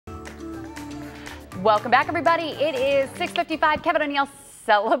Welcome back, everybody. It is 6:55. Kevin O'Neill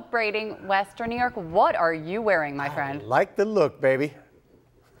celebrating Western New York. What are you wearing, my friend? I like the look, baby.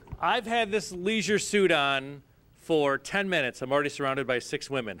 I've had this leisure suit on for 10 minutes. I'm already surrounded by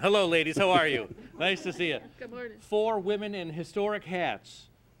 6 women. Hello, ladies. How are you? Nice to see you. Good morning. 4 women in historic hats.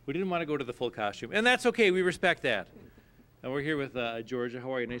 We didn't want to go to the full costume, and that's okay. We respect that. And we're here with Georgia.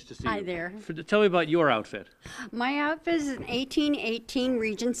 How are you? Nice to see you. Hi there. Tell me about your outfit. My outfit is an 1818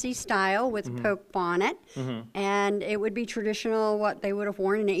 Regency style with poke bonnet, and it would be traditional what they would have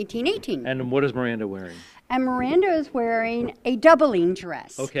worn in 1818. And what is Miranda wearing? And Miranda is wearing a doubling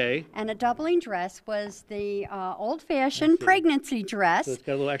dress. Okay. And a doubling dress was the old-fashioned pregnancy dress. So it's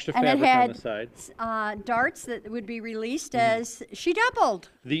got a little extra and fabric it had, on the side. Darts that would be released as she doubled.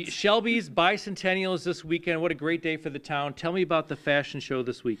 The Shelby's bicentennial is this weekend. What a great day for the town. Tell me about the fashion show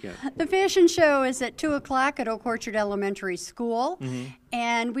this weekend. The fashion show is at 2 o'clock at Oak Orchard Elementary School.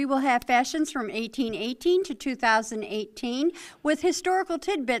 And we will have fashions from 1818 to 2018 with historical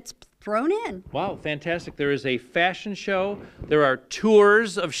tidbits thrown in. Wow, fantastic. There is a fashion show. There are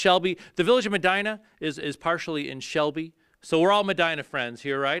tours of Shelby. The village of Medina is partially in Shelby. So we're all Medina friends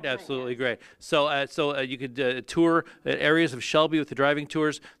here, right? Absolutely great. So you could tour areas of Shelby with the driving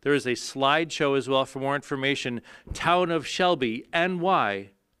tours. There is a slideshow as well. For more information,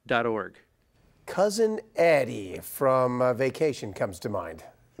 townofshelbyny.org. Cousin Addie from Vacation comes to mind.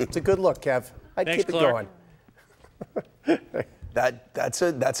 It's a good look, Kev. I'd Thanks, keep it Clark. going.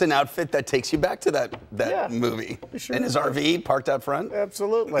 That's an outfit that takes you back to that movie. Sure In his does. RV parked out front.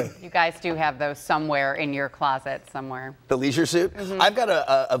 Absolutely. You guys do have those somewhere in your closet somewhere. The leisure suit. I've got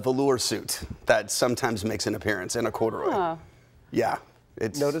a velour suit that sometimes makes an appearance in a corduroy. Oh. Yeah.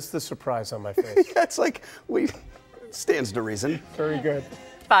 Notice the surprise on my face. It's like stands to reason. Very good.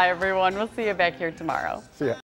 Bye, everyone. We'll see you back here tomorrow. See ya.